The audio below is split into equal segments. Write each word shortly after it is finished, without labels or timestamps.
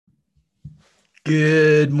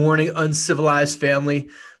Good morning, uncivilized family.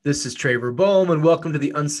 This is Traver Boehm, and welcome to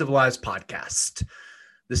the Uncivilized Podcast.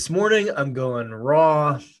 This morning, I'm going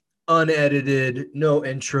raw, unedited, no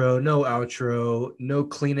intro, no outro, no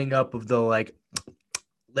cleaning up of the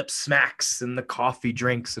lip smacks and the coffee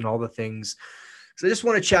drinks and all the things. So I just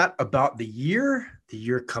want to chat about the year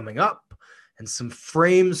coming up, and some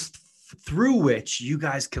frames through which you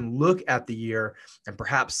guys can look at the year and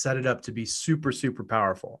perhaps set it up to be super, super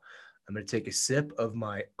powerful. I'm going to take a sip of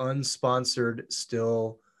my unsponsored,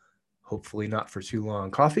 still hopefully not for too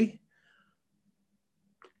long, coffee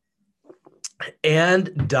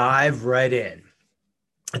and dive right in.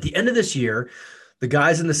 At the end of this year, the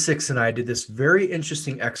guys in the six and I did this very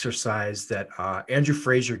interesting exercise that Andrew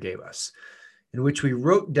Fraser gave us, in which we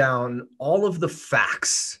wrote down all of the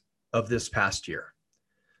facts of this past year.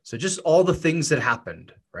 So just all the things that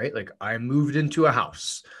happened, right? Like I moved into a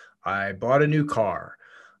house, I bought a new car,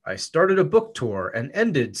 I started a book tour and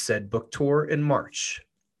ended said book tour in March.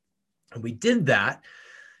 And we did that.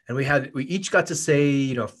 And we each got to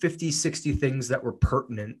say, 50, 60 things that were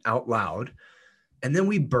pertinent out loud. And then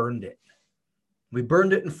we burned it. We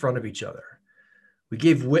burned it in front of each other. We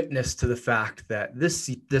gave witness to the fact that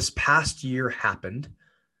this past year happened.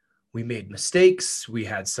 We made mistakes. We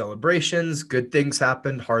had celebrations. Good things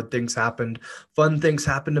happened. Hard things happened. Fun things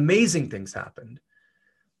happened. Amazing things happened.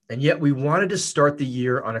 And yet we wanted to start the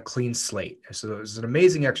year on a clean slate. So it was an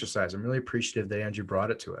amazing exercise. I'm really appreciative that Andrew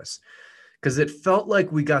brought it to us, because it felt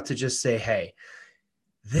like we got to just say, hey,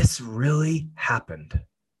 this really happened.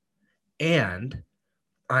 And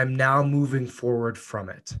I'm now moving forward from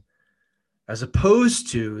it. As opposed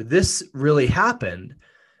to this really happened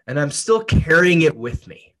and I'm still carrying it with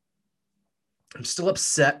me. I'm still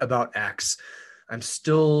upset about X. I'm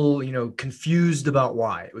still, confused about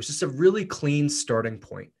Y. It was just a really clean starting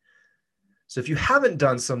point. So if you haven't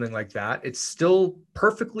done something like that, it's still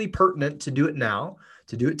perfectly pertinent to do it now,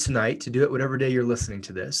 to do it tonight, to do it whatever day you're listening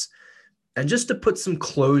to this, and just to put some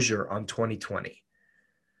closure on 2020.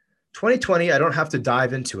 2020, I don't have to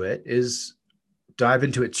dive into it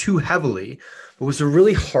too heavily, but was a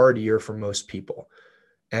really hard year for most people.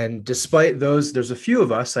 And despite those, there's a few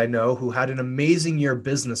of us I know who had an amazing year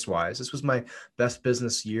business-wise. This was my best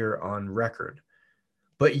business year on record.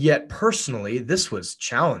 But yet personally, this was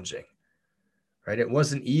challenging. Right? It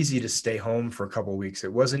wasn't easy to stay home for a couple of weeks.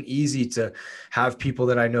 It wasn't easy to have people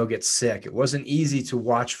that I know get sick. It wasn't easy to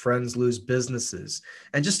watch friends lose businesses,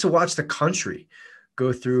 and just to watch the country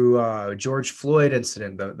go through George Floyd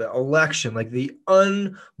incident, the election, like the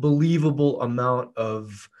unbelievable amount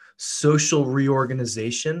of social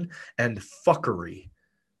reorganization and fuckery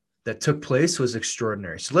that took place was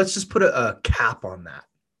extraordinary. So let's just put a cap on that.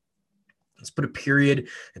 Let's put a period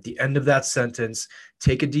at the end of that sentence,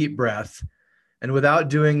 take a deep breath, and without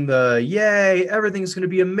doing the, yay, everything's going to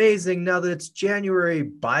be amazing now that it's January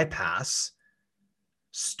bypass,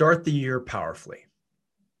 start the year powerfully.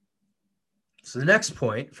 So the next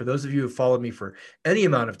point, for those of you who have followed me for any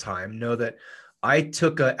amount of time, know that I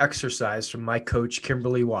took an exercise from my coach,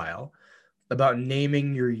 Kimberly Weil, about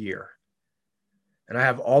naming your year. And I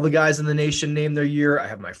have all the guys in the nation name their year. I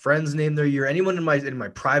have my friends name their year. Anyone in my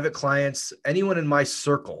private clients, anyone in my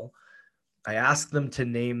circle, I ask them to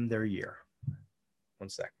name their year. One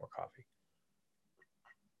sec, more coffee.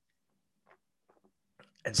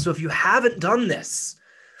 And so if you haven't done this,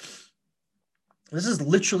 this is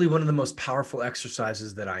literally one of the most powerful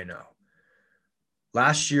exercises that I know.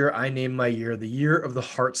 Last year, I named my year the year of the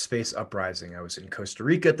heart space uprising. I was in Costa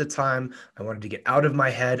Rica at the time. I wanted to get out of my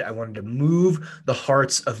head. I wanted to move the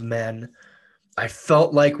hearts of men. I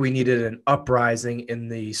felt like we needed an uprising in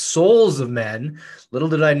the souls of men. Little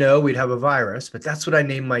did I know we'd have a virus, but that's what I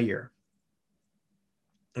named my year.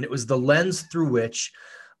 And it was the lens through which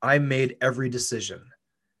I made every decision.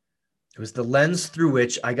 It was the lens through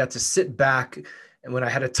which I got to sit back and when I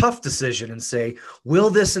had a tough decision and say, will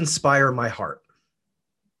this inspire my heart?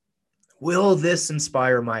 Will this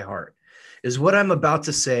inspire my heart? Is what I'm about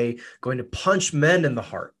to say going to punch men in the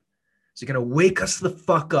heart? Is it going to wake us the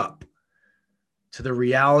fuck up to the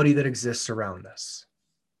reality that exists around us?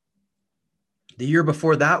 The year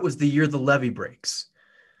before that was the year the levee breaks.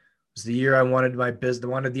 It was the year I wanted my business, I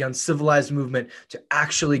wanted the uncivilized movement to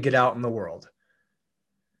actually get out in the world.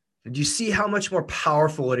 Do you see how much more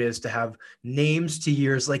powerful it is to have names to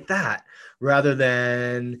years like that rather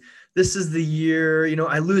than this is the year,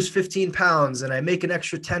 I lose 15 pounds and I make an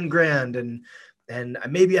extra 10 grand and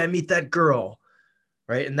maybe I meet that girl,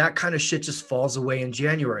 right? And that kind of shit just falls away in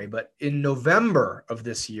January. But in November of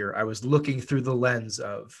this year, I was looking through the lens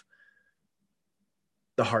of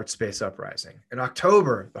the heart space uprising. In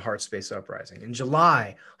October, the heart space uprising. In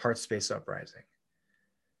July, heart space uprising.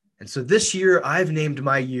 And so this year, I've named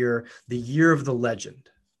my year the Year of the Legend.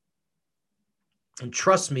 And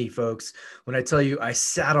trust me, folks, when I tell you I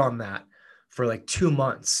sat on that for like 2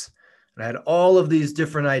 months. And I had all of these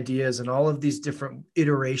different ideas and all of these different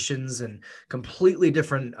iterations and completely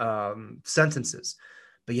different sentences.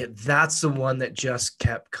 But yet that's the one that just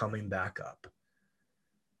kept coming back up.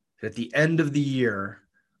 At the end of the year,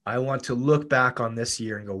 I want to look back on this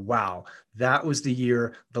year and go, wow, that was the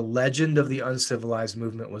year the legend of the uncivilized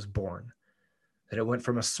movement was born. That it went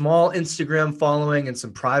from a small Instagram following and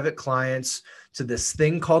some private clients to this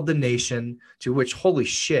thing called the Nation, to which, holy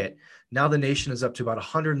shit, now the Nation is up to about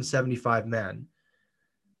 175 men,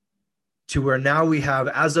 to where now we have,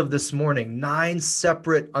 as of this morning, 9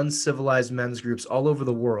 separate uncivilized men's groups all over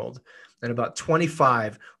the world and about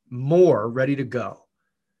 25 more ready to go.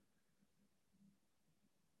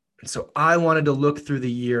 And so I wanted to look through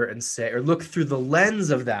the year and say, or look through the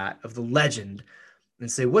lens of that, of the legend,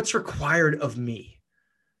 and say, what's required of me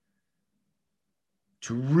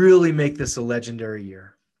to really make this a legendary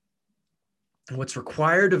year? And what's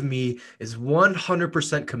required of me is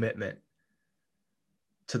 100% commitment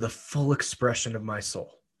to the full expression of my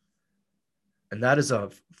soul. And that is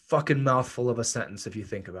a fucking mouthful of a sentence if you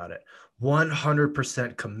think about it.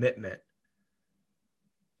 100% commitment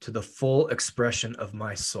to the full expression of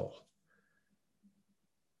my soul.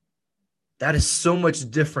 That is so much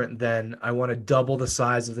different than I want to double the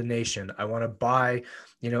size of the Nation. I want to buy,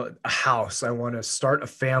 a house. I want to start a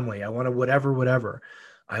family. I want to whatever.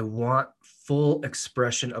 I want full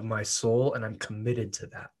expression of my soul, and I'm committed to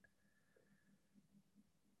that.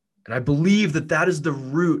 And I believe that that is the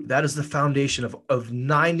root, that is the foundation of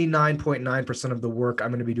 99.9% of the work I'm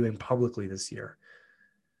going to be doing publicly this year.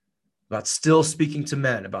 About still speaking to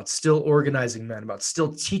men, about still organizing men, about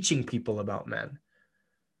still teaching people about men,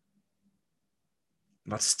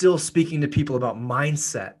 about still speaking to people about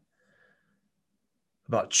mindset,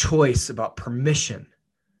 about choice, about permission,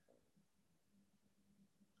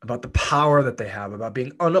 about the power that they have, about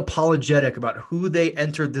being unapologetic about who they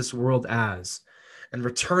entered this world as, and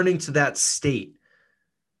returning to that state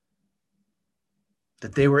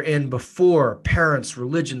that they were in before parents,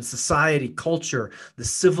 religion, society, culture, the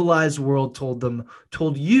civilized world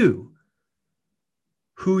told you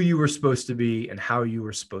who you were supposed to be and how you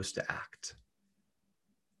were supposed to act.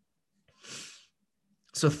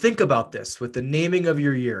 So think about this with the naming of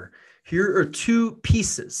your year. Here are 2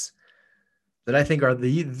 pieces that I think are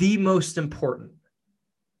the most important,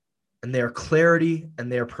 and they are clarity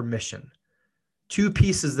and they are permission. 2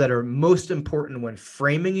 pieces that are most important when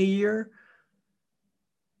framing a year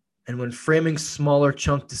and when framing smaller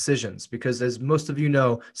chunk decisions, because as most of you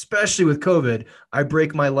know, especially with COVID, I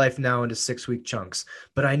break my life now into 6-week chunks,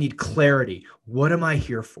 but I need clarity. What am I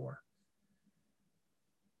here for?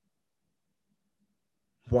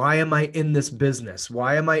 Why am I in this business?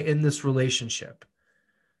 Why am I in this relationship?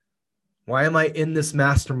 Why am I in this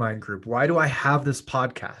mastermind group? Why do I have this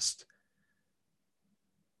podcast?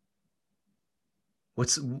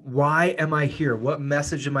 Why am I here? What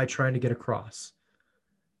message am I trying to get across?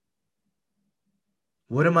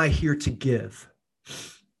 What am I here to give?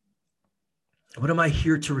 What am I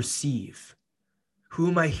here to receive? Who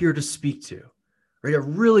am I here to speak to? Right? A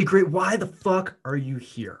really great, why the fuck are you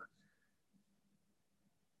here?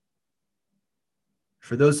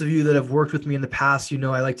 For those of you that have worked with me in the past,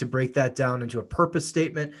 I like to break that down into a purpose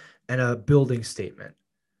statement and a building statement.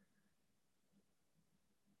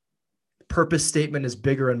 The purpose statement is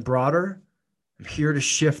bigger and broader. I'm here to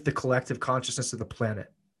shift the collective consciousness of the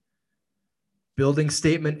planet. Building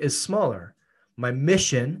statement is smaller. My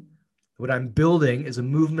mission, what I'm building, is a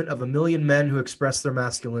movement of 1 million men who express their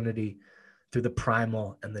masculinity through the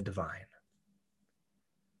primal and the divine.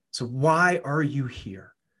 So why are you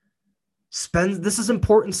here? This is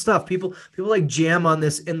important stuff. People like jam on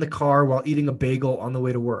this in the car while eating a bagel on the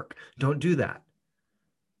way to work. Don't do that.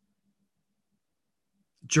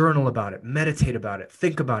 Journal about it, meditate about it,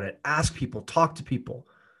 think about it, ask people, talk to people,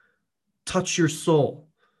 touch your soul.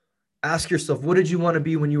 Ask yourself, what did you want to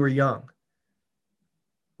be when you were young?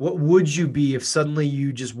 What would you be if suddenly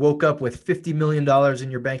you just woke up with $50 million in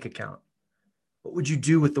your bank account? What would you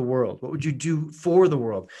do with the world? What would you do for the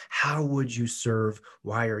world? How would you serve?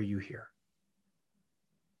 Why are you here?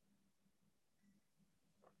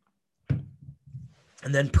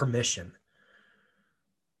 And then permission.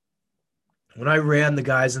 When I ran the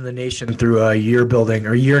guys in the Nation through a year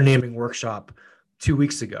naming workshop 2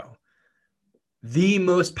 weeks ago, the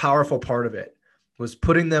most powerful part of it was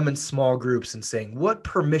putting them in small groups and saying, what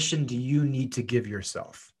permission do you need to give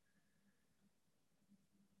yourself?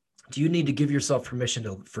 Do you need to give yourself permission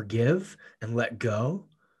to forgive and let go?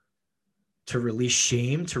 to release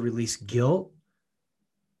shame, to release guilt?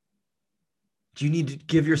 Do you need to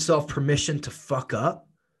give yourself permission to fuck up,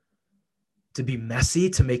 to be messy,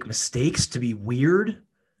 to make mistakes, to be weird,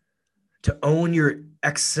 to own your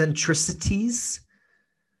eccentricities,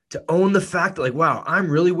 to own the fact that, like, wow, I'm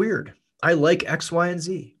really weird. I like X, Y, and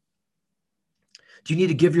Z. Do you need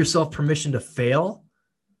to give yourself permission to fail?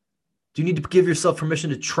 Do you need to give yourself permission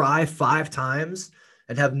to try 5 times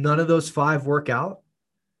and have none of those 5 work out?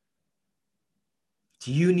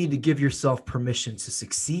 Do you need to give yourself permission to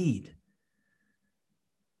succeed?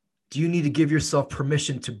 Do you need to give yourself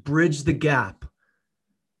permission to bridge the gap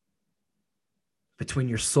between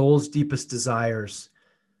your soul's deepest desires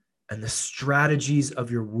and the strategies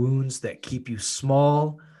of your wounds that keep you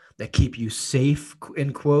small, that keep you safe,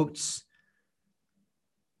 in quotes,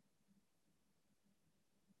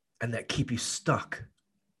 and that keep you stuck?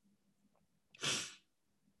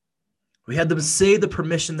 We had them say the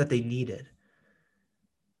permission that they needed,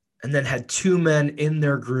 and then had 2 men in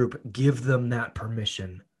their group give them that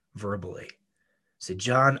permission verbally. Say,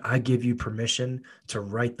 John, I give you permission to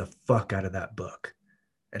write the fuck out of that book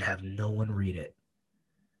and have no one read it.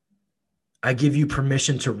 I give you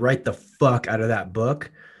permission to write the fuck out of that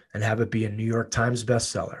book and have it be a New York Times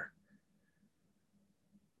bestseller.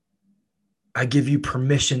 I give you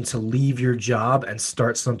permission to leave your job and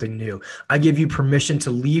start something new. I give you permission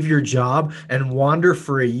to leave your job and wander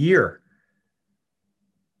for a year.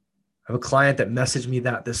 I have a client that messaged me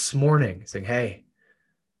that this morning saying, hey,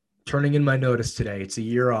 turning in my notice today. It's a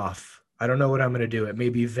year off. I don't know what I'm going to do. It may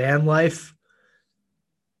be van life.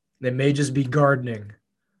 It may just be gardening.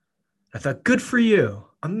 I thought, good for you.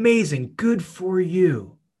 Amazing. Good for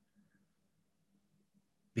you.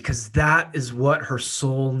 Because that is what her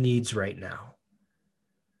soul needs right now.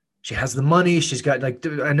 She has the money. She's got, like,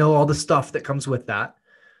 I know all the stuff that comes with that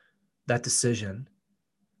decision.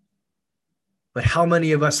 But how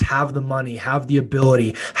many of us have the money, have the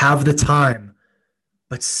ability, have the time,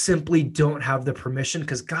 but simply don't have the permission?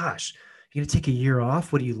 Because, gosh, you're going to take a year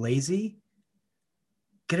off? What are you, lazy?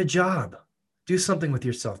 Get a job. Do something with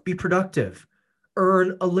yourself. Be productive.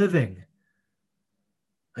 Earn a living.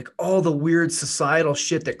 Like all the weird societal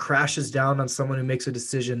shit that crashes down on someone who makes a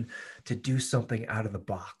decision to do something out of the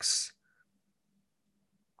box.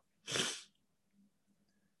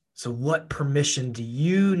 So what permission do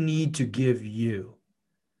you need to give you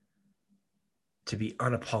to be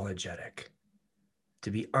unapologetic,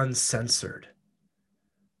 to be uncensored,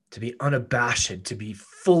 to be unabashed, to be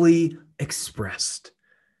fully expressed?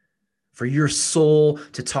 For your soul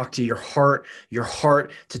to talk to your heart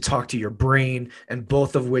to talk to your brain, and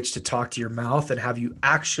both of which to talk to your mouth and have you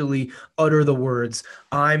actually utter the words,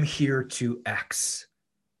 I'm here to X.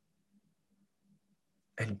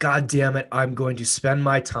 And God damn it, I'm going to spend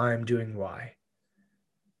my time doing Y.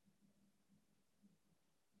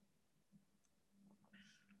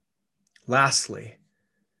 Lastly,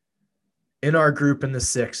 in our group in the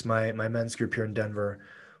 6, my men's group here in Denver,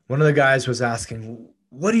 one of the guys was asking,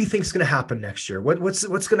 what do you think is going to happen next year? What's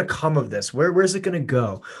going to come of this? Where's it going to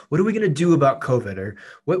go? What are we going to do about COVID? Or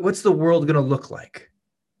what's the world going to look like?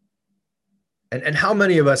 And how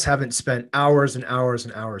many of us haven't spent hours and hours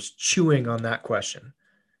and hours chewing on that question,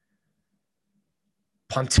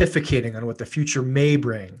 pontificating on what the future may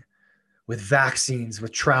bring with vaccines,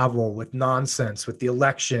 with travel, with nonsense, with the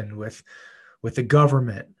election, with the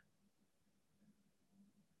government?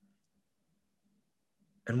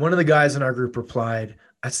 And one of the guys in our group replied,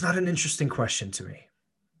 that's not an interesting question to me,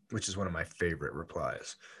 which is one of my favorite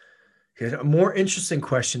replies. A more interesting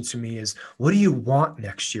question to me is, what do you want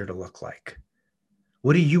next year to look like?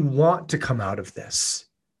 What do you want to come out of this?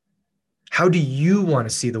 How do you want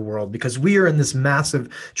to see the world? Because we are in this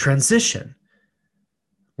massive transition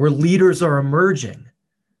where leaders are emerging,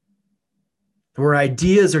 where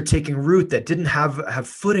ideas are taking root that didn't have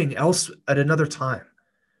footing else at another time.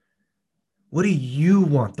 What do you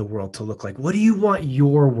want the world to look like? What do you want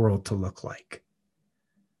your world to look like?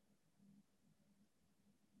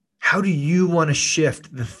 How do you want to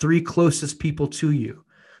shift the 3 closest people to you,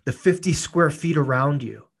 the 50 square feet around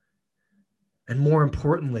you? And more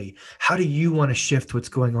importantly, how do you want to shift what's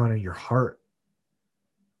going on in your heart?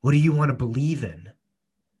 What do you want to believe in?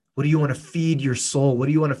 What do you want to feed your soul? What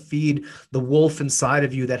do you want to feed the wolf inside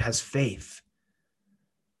of you that has faith?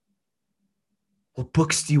 What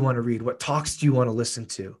books do you want to read? What talks do you want to listen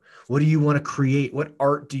to? What do you want to create? What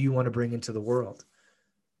art do you want to bring into the world?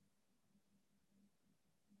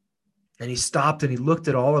 And he stopped and he looked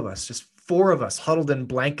at all of us, just 4 of us huddled in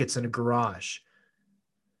blankets in a garage,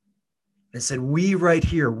 and said, we right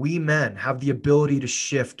here, we men, have the ability to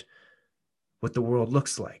shift what the world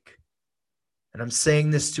looks like. And I'm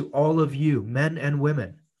saying this to all of you, men and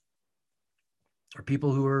women, or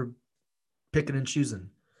people who are picking and choosing.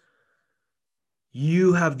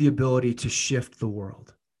 You have the ability to shift the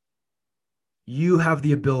world. You have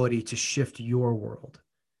the ability to shift your world.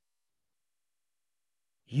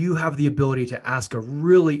 You have the ability to ask a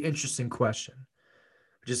really interesting question,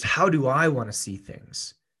 which is, how do I want to see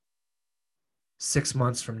things 6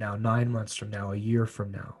 months from now, 9 months from now, a year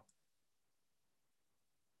from now?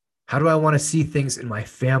 How do I want to see things in my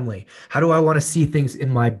family? How do I want to see things in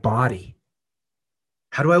my body?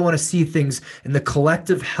 How do I want to see things in the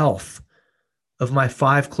collective health of my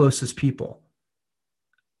 5 closest people?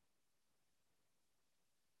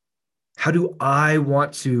 How do I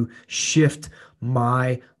want to shift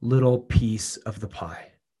my little piece of the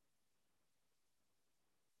pie?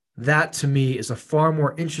 That to me is a far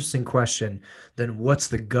more interesting question than what's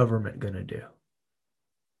the government going to do?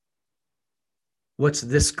 What's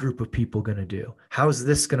this group of people going to do? How is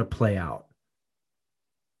this going to play out?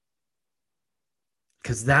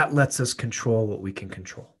 Because that lets us control what we can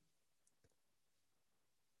control.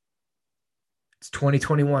 It's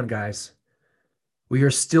 2021, guys. We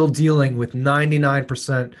are still dealing with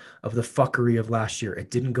 99% of the fuckery of last year. It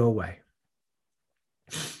didn't go away.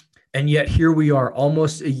 And yet here we are,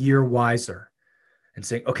 almost a year wiser, and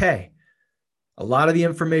saying, okay, a lot of the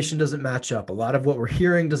information doesn't match up. A lot of what we're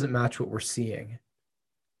hearing doesn't match what we're seeing.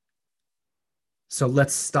 So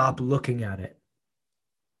let's stop looking at it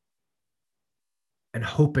and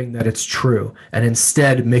hoping that it's true, and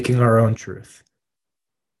instead making our own truth.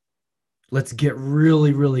 Let's get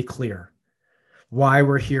really, really clear why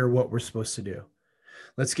we're here, what we're supposed to do.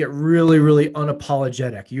 Let's get really, really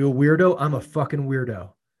unapologetic. You a weirdo? I'm a fucking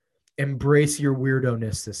weirdo. Embrace your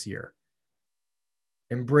weirdo-ness this year.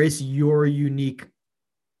 Embrace your unique,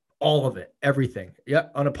 all of it, everything.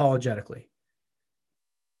 Yep, unapologetically.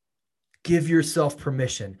 Give yourself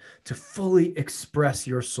permission to fully express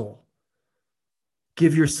your soul.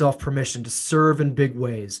 Give yourself permission to serve in big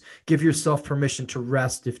ways. Give yourself permission to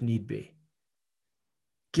rest if need be.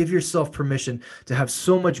 Give yourself permission to have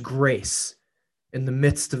so much grace in the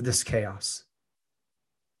midst of this chaos.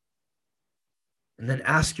 And then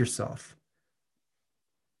ask yourself,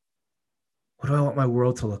 what do I want my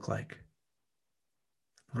world to look like?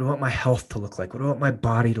 What do I want my health to look like? What do I want my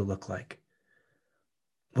body to look like?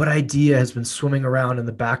 What idea has been swimming around in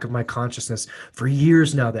the back of my consciousness for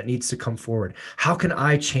years now that needs to come forward? How can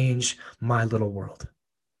I change my little world?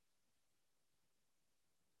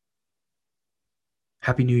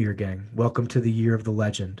 Happy New Year, gang. Welcome to the year of the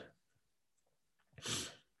legend.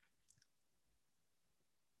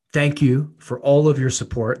 Thank you for all of your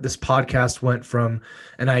support. This podcast went from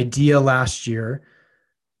an idea last year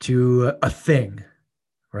to a thing,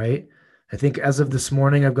 right? I think as of this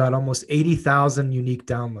morning, I've got almost 80,000 unique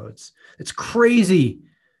downloads. It's crazy.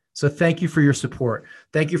 So thank you for your support.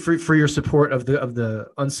 Thank you for your support of the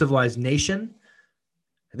Uncivilized Nation.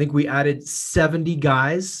 I think we added 70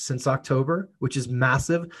 guys since October, which is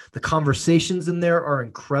massive. The conversations in there are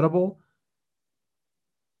incredible.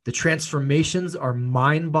 The transformations are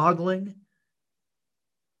mind-boggling.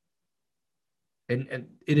 And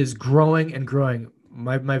it is growing and growing.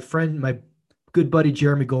 My friend, my good buddy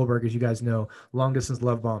Jeremy Goldberg, as you guys know, long distance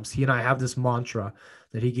love bombs. He and I have this mantra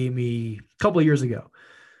that he gave me a couple of years ago.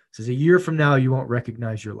 It says, a year from now, you won't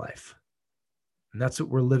recognize your life. And that's what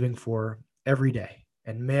we're living for every day.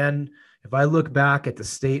 And man, if I look back at the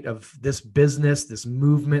state of this business, this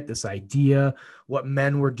movement, this idea, what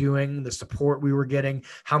men were doing, the support we were getting,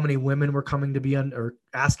 how many women were coming to be or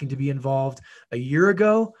asking to be involved a year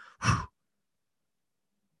ago. A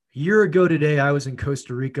year ago today, I was in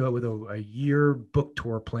Costa Rica with a year book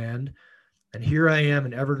tour planned. And here I am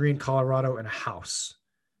in Evergreen, Colorado, in a house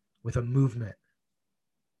with a movement,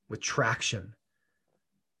 with traction,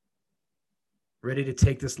 ready to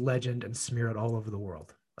take this legend and smear it all over the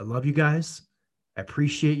world. I love you guys. I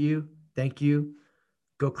appreciate you. Thank you.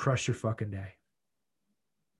 Go crush your fucking day.